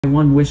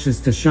One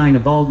wishes to shine a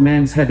bald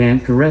man's head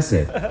and caress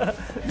it.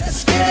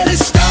 Let's get it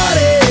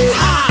started.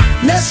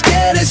 Let's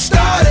get it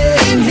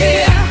started in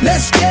here.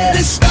 Let's get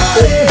it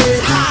started.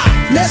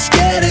 Let's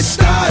get it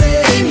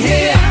started in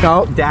here.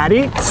 No,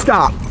 Daddy,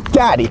 stop.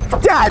 Daddy,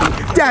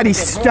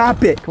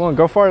 stop it. Come on,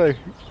 go farther.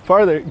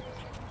 Farther.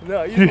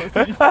 No, you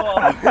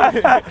fall.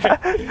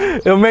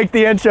 It'll make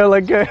the intro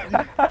look good.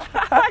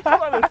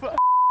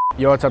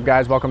 Yo, what's up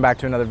guys? Welcome back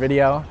to another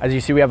video. As you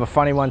see, we have a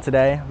funny one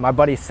today. My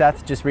buddy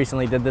Seth just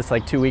recently did this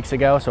like 2 weeks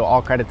ago, so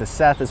all credit to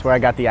Seth. This is where I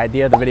got the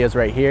idea. The video's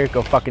right here.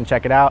 Go fucking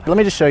check it out. Let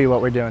me just show you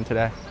what we're doing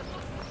today.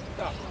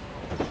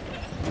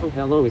 Oh,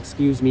 hello,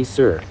 excuse me,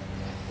 sir.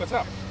 What's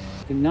up?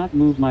 Cannot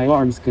move my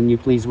arms. Can you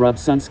please rub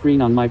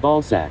sunscreen on my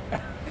ballsack?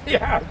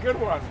 Yeah, good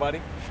one,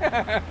 buddy.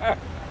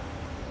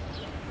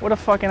 What a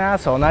fucking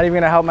asshole. Not even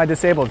gonna help my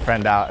disabled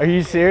friend out. Are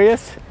you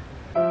serious?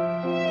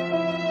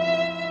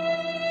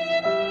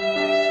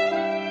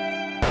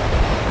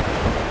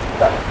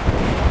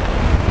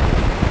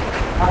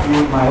 Cannot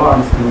move my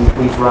arms. Can you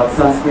please rub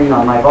sunscreen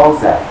on my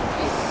ballsack?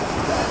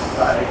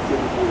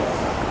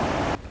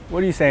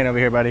 What are you saying over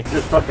here, buddy?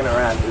 Just fucking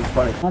around, it's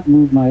funny. Cannot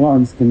move my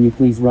arms. Can you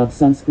please rub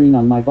sunscreen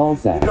on my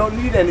ballsack? You don't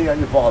need any on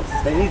your balls.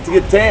 They need to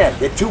get tan.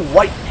 They're too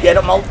white. Get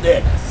them out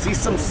there. See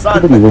some sun.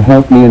 Somebody will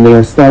help me, and they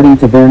are starting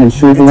to burn and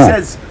shrivel It up.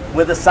 says,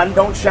 where the sun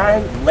don't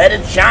shine, let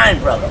it shine,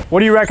 brother. What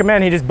do you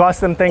recommend? He just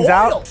bust them things Oil.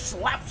 out?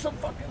 Slap some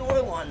fucking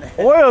oil on there.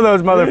 Oil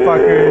those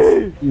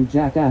motherfuckers. You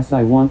jackass,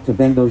 I want to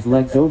bend those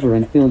legs over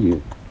and fill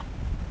you.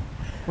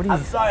 What are you?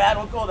 I'm sorry, I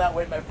don't go that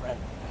way, my friend.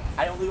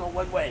 I only go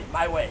one way,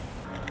 my way.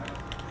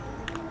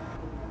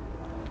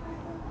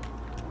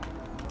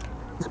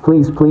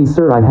 Please, please,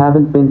 sir, I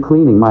haven't been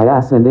cleaning my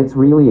ass and it's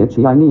really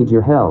itchy. I need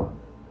your help.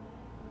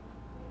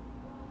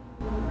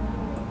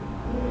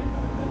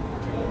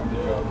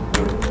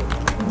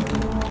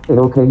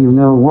 Okay, you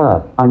know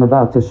what? I'm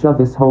about to shove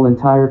this whole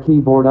entire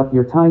keyboard up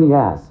your tiny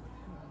ass.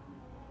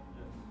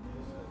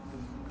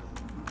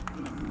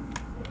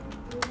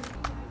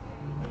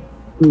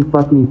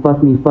 Fuck me,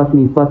 fuck me, fuck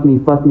me, fuck me,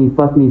 fuck me,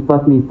 fuck me,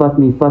 fuck me, fuck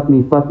me, fuck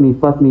me, fuck me,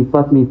 fuck me,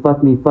 fuck me,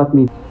 fuck me, fuck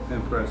me.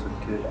 Impressive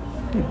kid.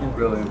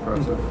 Really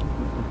impressive.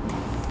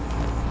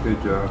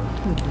 Good job.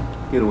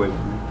 Get away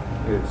from me.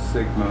 It's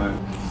sick mind.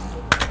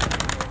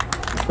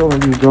 So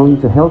are you going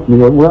to help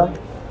me or what?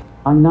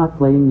 I'm not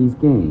playing these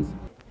games.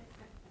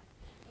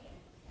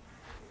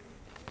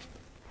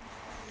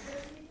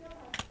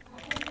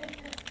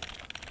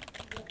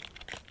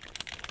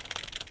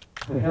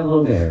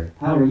 Hello there,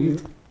 how are you?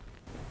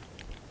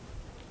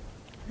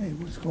 Hey,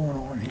 what's going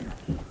on here?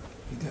 You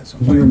got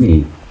some Hear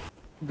me.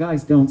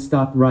 Guys, don't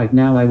stop right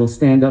now. I will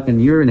stand up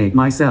and urinate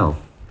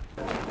myself.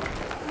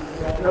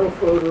 no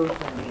photos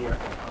in here.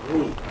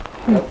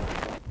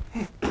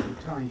 I'm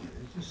telling you,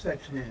 there's a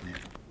section in there.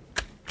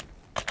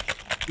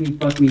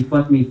 Fuck me,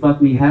 fuck me,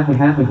 fuck me, half,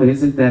 but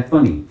isn't that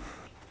funny?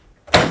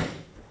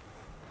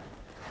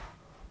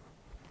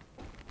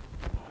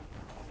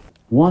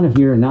 Wanna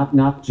hear a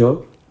knock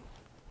joke?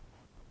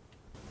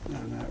 No,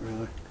 not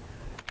really.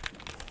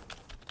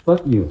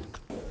 Fuck you.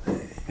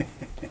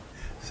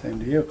 Same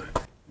to you.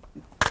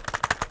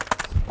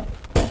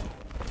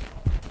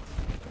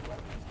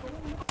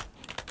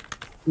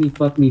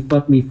 Fuck me,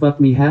 fuck me, fuck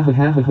me, half,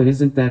 but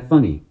isn't that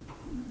funny?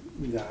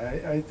 Yeah,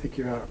 I think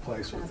you're out of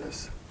place with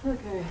this.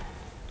 Okay.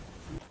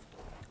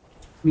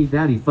 Me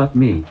daddy, fuck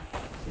me.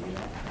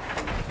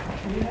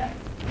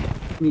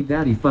 Me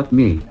daddy, fuck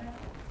me.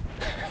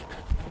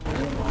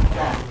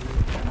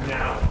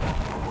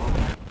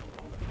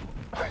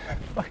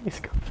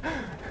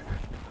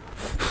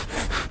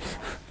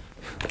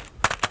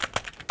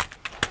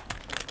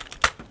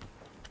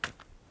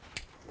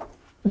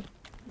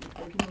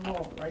 Taking them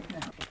all right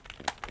now.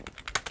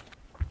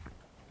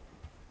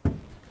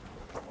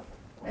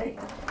 Hey.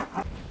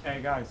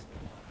 Hey guys,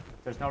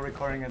 there's no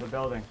recording of the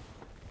building.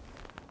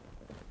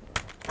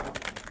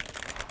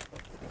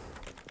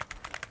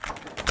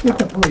 Get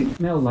the police.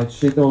 Smell like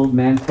shit, old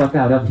man, fuck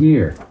out of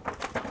here.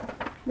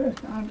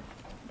 There's not.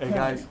 Hey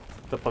guys,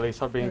 the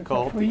police are being There's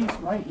called. police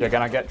right You're here.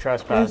 gonna get Here's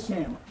trespassed.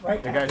 camera,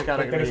 right You now. guys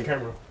gotta leave.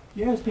 camera.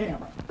 Here's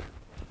camera.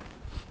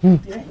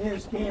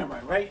 Here's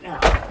camera, right now.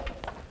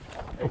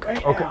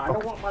 Right now, I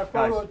don't want my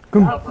photo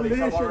without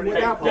permission,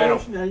 without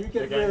permission, now you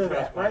get rid of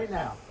that, right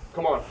now.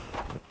 Come on.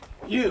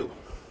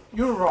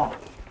 You're wrong.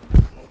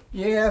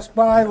 Yes,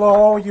 by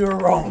law, you're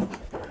wrong.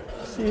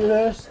 See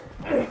this?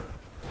 Hey,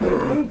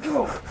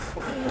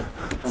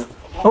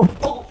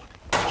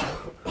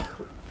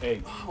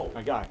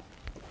 my guy.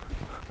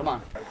 Come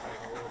on.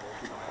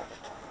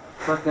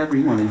 Fuck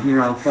everyone in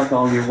here, I'll fuck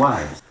all your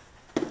wives.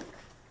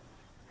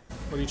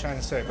 What are you trying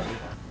to say, buddy?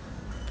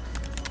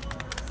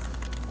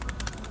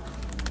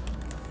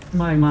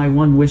 My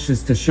one wish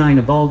is to shine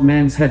a bald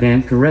man's head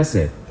and caress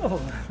it.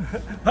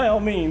 By all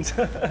means.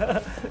 Do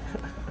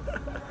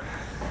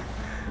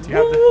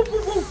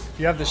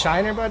you have the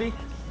shiner, buddy?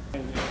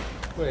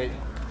 Wait.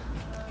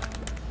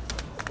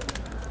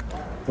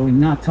 Oh, I'm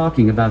not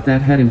talking about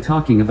that head, I'm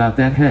talking about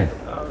that head.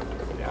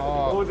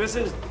 Oh, this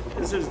is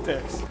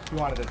Dix. He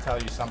wanted to tell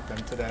you something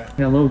today.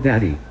 Hello,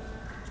 Daddy.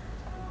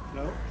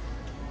 No.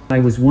 I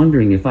was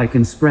wondering if I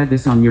can spread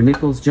this on your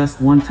nipples just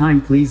one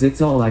time, please.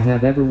 It's all I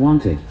have ever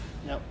wanted.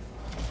 Nope.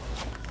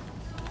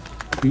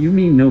 Do you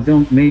mean no?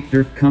 Don't make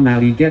Dirk come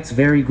out. He gets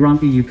very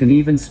grumpy. You can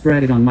even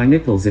spread it on my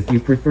nipples if you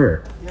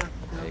prefer. Yeah.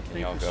 Hey, can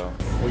y'all go?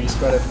 Will you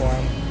spread it for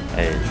him?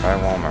 Hey, try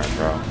Walmart,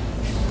 bro.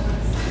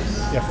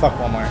 Yeah, fuck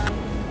Walmart.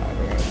 Alright,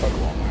 we're gonna fuck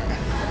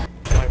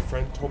Walmart. My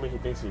friend told me he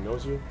thinks he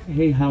knows you.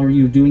 Hey, how are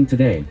you doing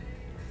today?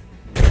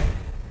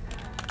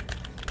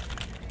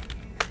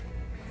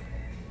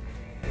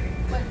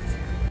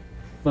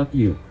 Fuck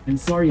you. I'm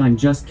sorry, I'm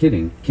just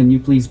kidding. Can you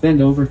please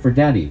bend over for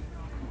daddy?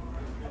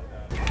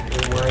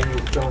 Why are you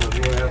filming?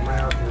 You have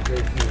my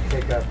authorization to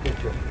take our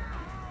picture.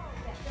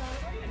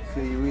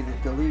 So you either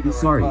delete or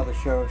sorry. call the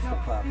sheriff's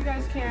department. You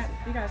guys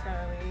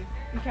gotta leave.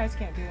 You guys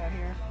can't do that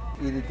here.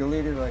 Either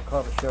delete it or I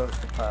call the sheriff's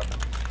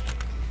department.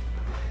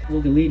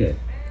 We'll delete it.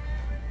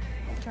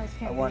 You guys I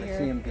can't want be to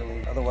here. see him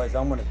delete. Otherwise,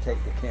 I'm going to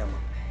take the camera.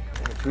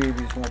 And the three of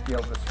you won't be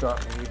able to stop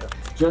me either.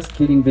 Just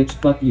kidding, bitch.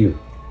 Fuck you.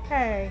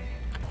 Hey.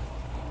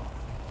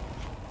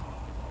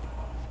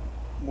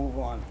 Move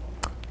on.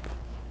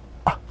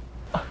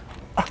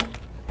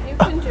 You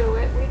can do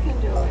it. We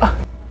can do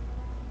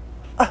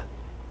it.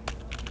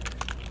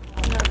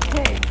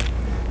 Okay.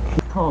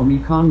 Call me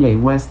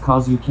Kanye West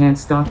cause you can't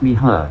stop me,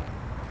 huh?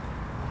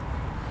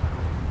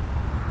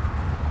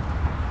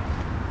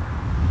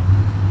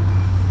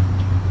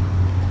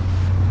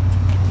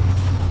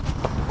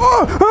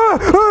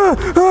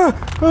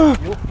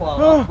 You'll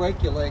fall. I'll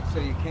break your leg so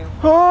you can't.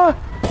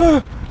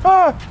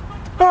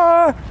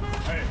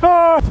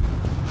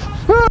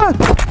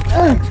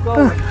 Thanks,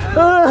 go.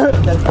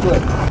 That's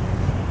good.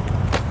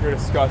 You're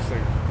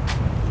disgusting.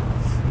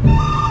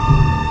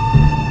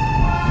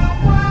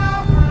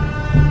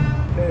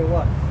 Tell you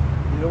what,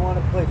 you don't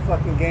want to play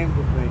fucking games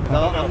with me.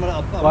 No, I'm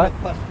gonna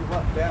bust you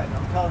up bad.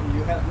 I'm telling you,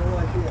 you have no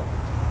idea.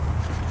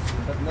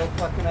 You have no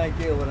fucking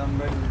idea what I'm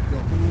ready to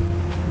do.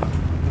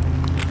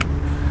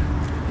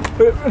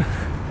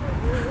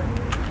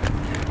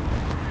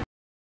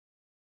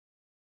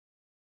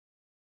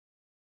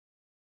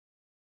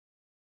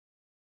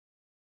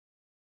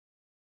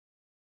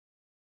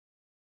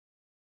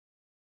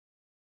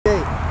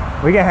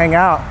 We can hang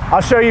out. I'll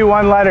show you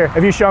one letter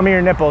if you show me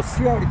your nipples.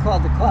 You already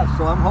called the cops,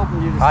 so I'm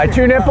hoping you just. All right,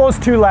 2 nipples,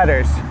 2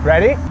 letters.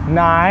 Ready?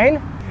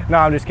 9. No,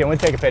 I'm just kidding. We'll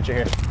take a picture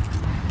here.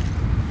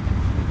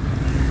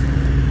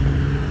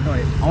 Oh,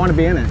 wait, I want to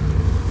be in it.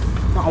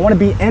 No, I want to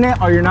be in it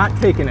or you're not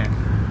taking it.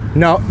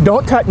 No,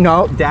 don't touch.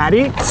 No,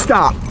 Daddy,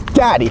 stop.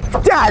 Daddy,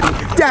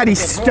 Daddy, Daddy,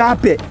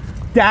 stop it.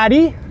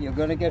 Daddy, You're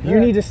gonna get hurt. you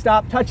need to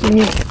stop touching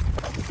me.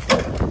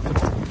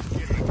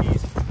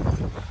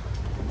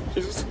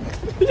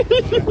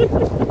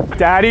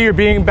 Daddy, you're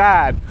being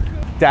bad.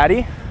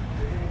 Daddy,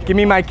 give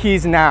me my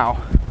keys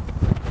now.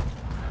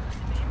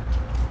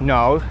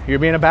 No, you're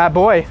being a bad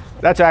boy.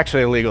 That's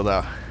actually illegal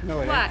though. No,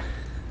 it ain't. What?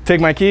 Take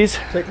my keys?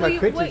 Take my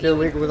pictures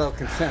illegal without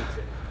consent.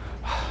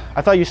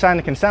 I thought you signed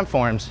the consent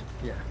forms.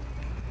 Yeah.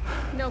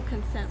 No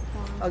consent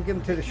form. I'll give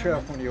them to the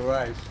sheriff when you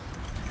arrive.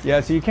 Yeah,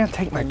 so you can't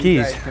take my And keys.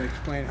 You guys can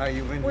explain how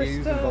you win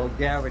using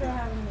vulgarity. Still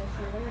having an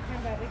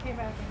issue. They came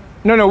back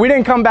in. No, we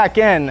didn't come back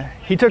in.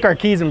 He took our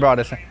keys and brought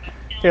us in.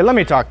 Here, let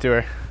me talk to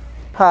her.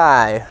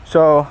 Hi.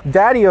 So,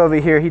 Daddy over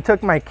here, he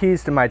took my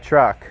keys to my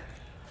truck.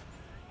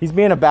 He's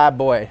being a bad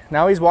boy.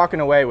 Now he's walking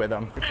away with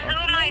them. Who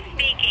am I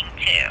speaking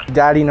to?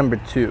 Daddy number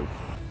 2.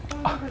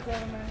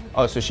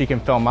 Oh, so she can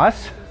film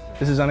us?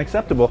 This is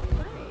unacceptable.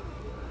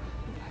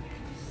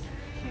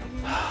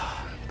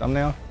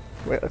 Thumbnail?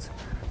 Wait, let's...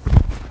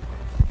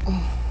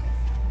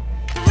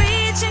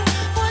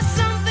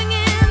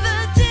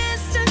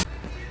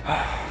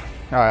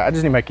 Alright, I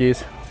just need my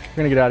keys. We're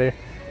gonna get out of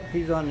here.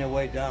 He's on their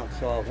way down,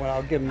 so when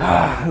I'll give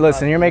him.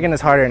 Listen, you're making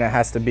this harder than it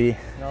has to be.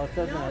 No, it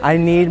doesn't. I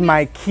need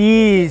my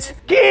keys.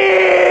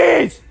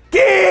 Keys!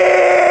 Keys!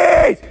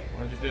 Why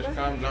don't you just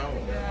calm down?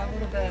 Yeah, a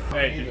little bit.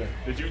 Hey,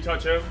 did you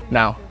touch him?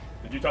 No.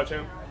 Did you touch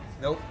him?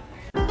 Nope.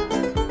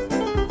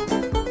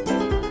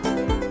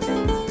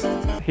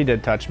 He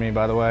did touch me,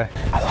 by the way.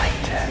 I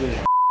liked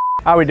it.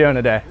 How are we doing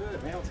today?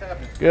 Good, man. What's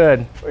happening?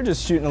 Good. We're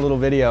just shooting a little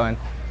video, and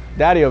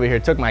Daddy over here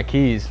took my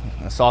keys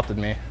and assaulted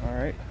me. All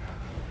right.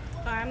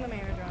 I'm the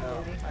manager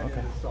on duty.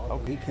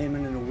 Okay. He came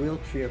in a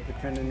wheelchair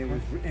pretending he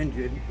was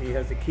injured. He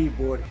has a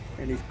keyboard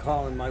and he's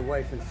calling my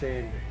wife and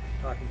saying,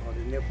 talking about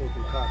his nipples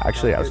and talking.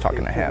 Actually, about I was this. talking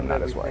They to him, filmed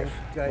not his everything. wife.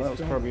 Guys Well, that was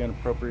film. probably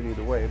inappropriate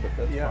either way, but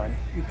that's fine.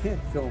 You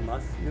can't film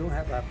us. You don't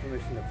have our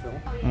permission to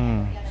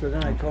film. So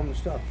then I told him to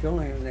stop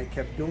filming and they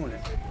kept doing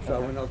it. So I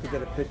went out to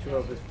get a picture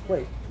of his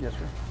plate. Yes,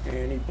 sir.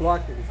 And he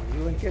blocked it. He said,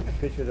 you ain't getting a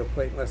picture of the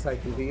plate unless I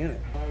can be in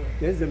it.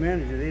 There's the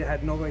manager. They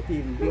had no right to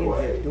even be in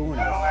here doing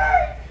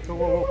this. So,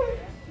 whoa.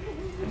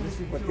 And this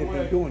is what they've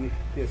been doing.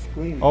 They're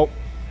screaming. Oh.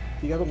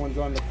 The other one's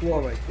on the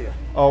floor right there.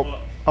 Oh.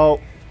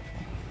 Oh.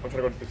 I'm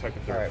trying to go to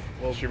detective. All right,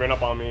 well- she ran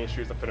up on me.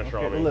 She was the finisher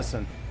Okay, on me. well,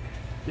 listen.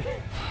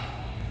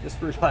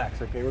 Just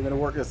relax, okay? We're gonna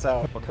work this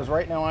out. Because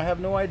right now I have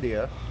no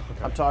idea.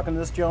 I'm talking to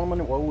this gentleman,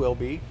 or will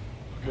be.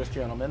 this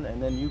gentleman,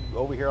 and then you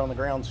over here on the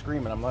ground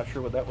screaming. I'm not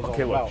sure what that was all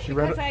about. She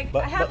ran,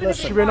 listen,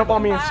 she ran up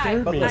on me and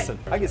scared me. Listen,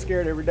 I get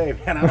scared every day,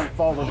 man. I don't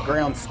fall to the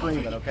ground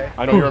screaming, okay?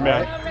 I know you're a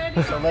man.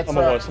 So let's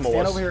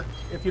stand over here,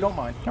 if you don't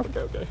mind.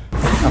 Okay.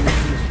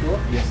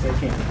 Yes, they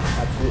can.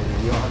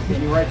 Absolutely. You don't have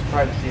any right to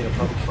privacy in a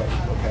public place,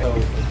 okay? So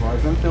as far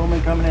as them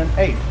filming coming in,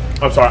 hey.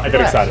 I'm sorry, I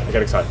get excited.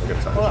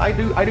 Well,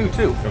 I do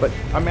too. But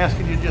I'm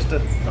asking you just to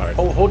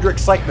hold your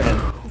excitement in.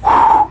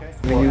 Okay.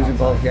 We using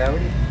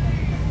vulgarity?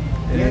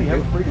 Yeah, you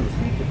have freedom to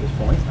speak at this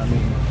point. I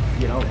mean,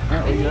 you know,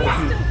 apparently you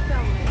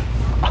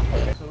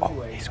Okay, so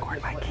anyway, he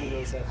scored my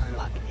keys.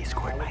 Look, he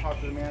scored my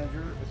keys.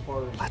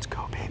 Let's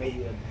go,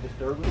 baby.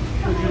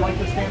 Would you like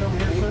to stand over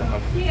here,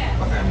 sir?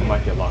 I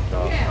might get locked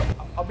up.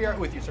 I'll be right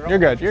with you, sir. You're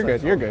good. You're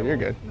good. You're good. You're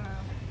good.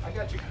 I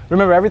got you.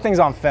 Remember, everything's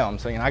on film,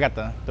 so you know I got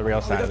the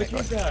real side of the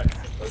story.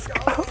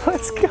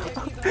 Let's go.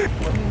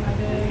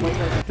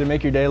 Did it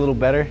make your day a little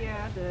better?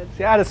 Yeah, it did.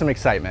 See, I added some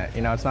excitement.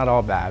 You know, it's not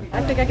all bad.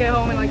 I think I get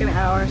home in like an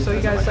hour, so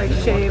you guys like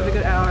shaved a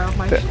good hour off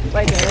my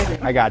day.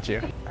 I got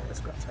you.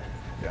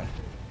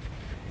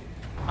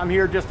 I'm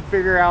here just to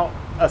figure out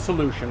a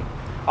solution.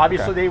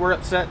 Obviously, they were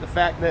upset the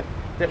fact that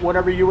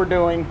whatever you were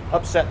doing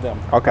upset them.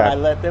 Okay. I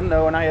let them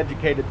know and I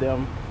educated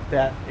them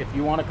that if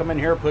you want to come in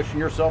here pushing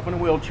yourself in a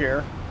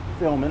wheelchair,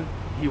 filming,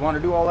 you want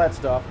to do all that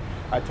stuff,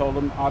 I told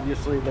them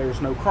obviously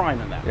there's no crime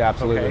in that. Yeah,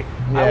 absolutely. Okay?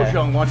 Yeah. I was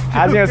young once.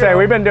 I was going to say,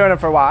 we've been doing it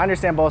for a while. I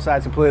understand both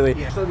sides completely.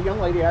 Yeah. So the young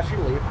lady asked you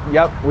to leave.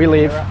 Yep, we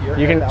leave.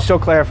 You can out. still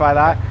clarify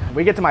that.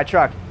 We get to my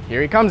truck.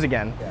 Here he comes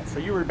again. Yeah, so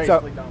you were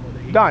basically done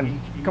with it. Done.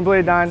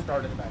 Completely done.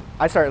 Started the back.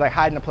 I started like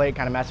hiding the plate,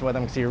 kind of messing with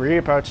him because he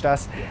re-approached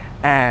us.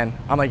 And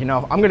I'm like, you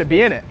know, I'm going to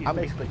be in it. He's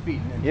basically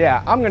feeding in.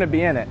 Yeah, I'm going to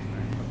be in it.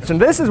 So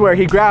this is where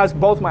he grabs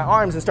both my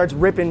arms and starts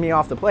ripping me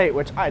off the plate,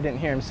 which I didn't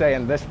hear him say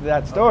in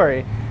that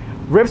story.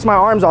 Rips my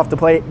arms off the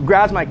plate,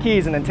 grabs my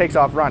keys, and then takes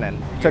off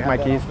running. Took my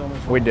keys.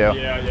 We do.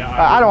 Yeah.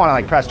 I don't want to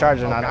like press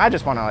charges on it. I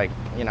just want to like,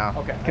 you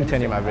know,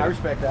 continue my video. I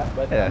respect that,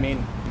 but I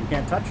mean, you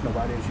can't touch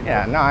nobody, as you know.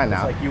 Yeah, no, I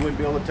know. It's like you wouldn't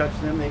be able to touch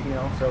them, you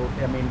know. So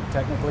I mean,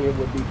 technically, it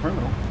would be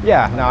criminal.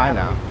 Yeah, no, I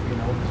know. You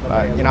know,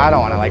 But you know, I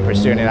don't want to like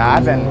pursue any of that.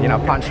 I've been, you know,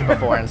 punched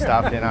before and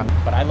stuff, you know.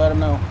 But I let them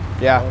know.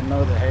 Yeah. Let them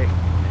know that hey,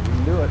 you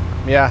can do it.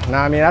 Yeah, no,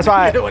 I mean that's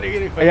why.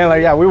 Again,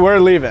 like yeah, we were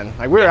leaving,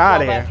 like we were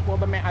out of here.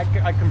 Well,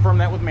 I confirmed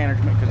that with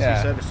management because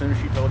he said as soon as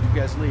she told you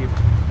guys leave,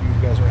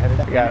 you guys were headed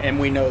out. Yeah. And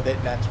we know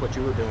that that's what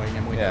you were doing,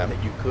 and we know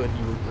that you were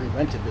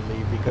prevented to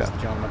leave because the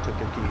gentleman took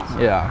your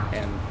keys. Yeah.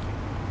 And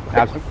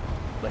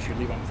unless you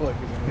leave on foot,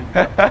 you're gonna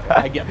leave.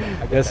 I get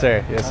that. Yes,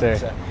 sir. Yes, sir.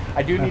 100%.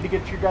 I do need to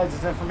get your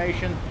guys'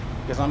 information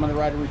because I'm gonna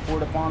write a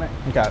report upon it.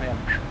 Okay. And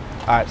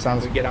all right,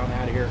 sounds. we get on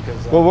out of here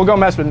because. Well, we'll go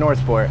mess with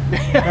Northport.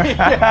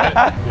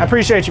 I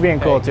appreciate you being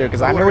cool too,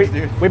 because I know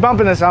we bump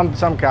into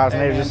some cows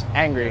and they're just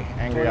angry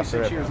up the 26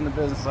 rip. years in the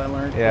business, I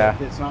learned that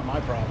it's not my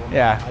problem.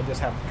 Yeah. I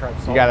just have to try to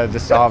solve it. You gotta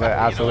just solve it.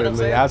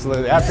 Absolutely,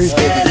 absolutely. I appreciate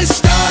it.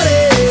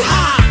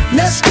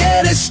 Let's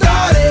get it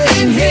started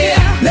in here.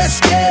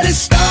 Let's get it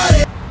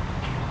started.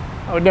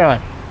 How we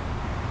doing?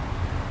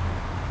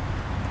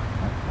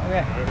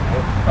 Okay.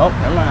 Oh,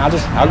 never mind.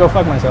 I'll go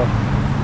fuck myself.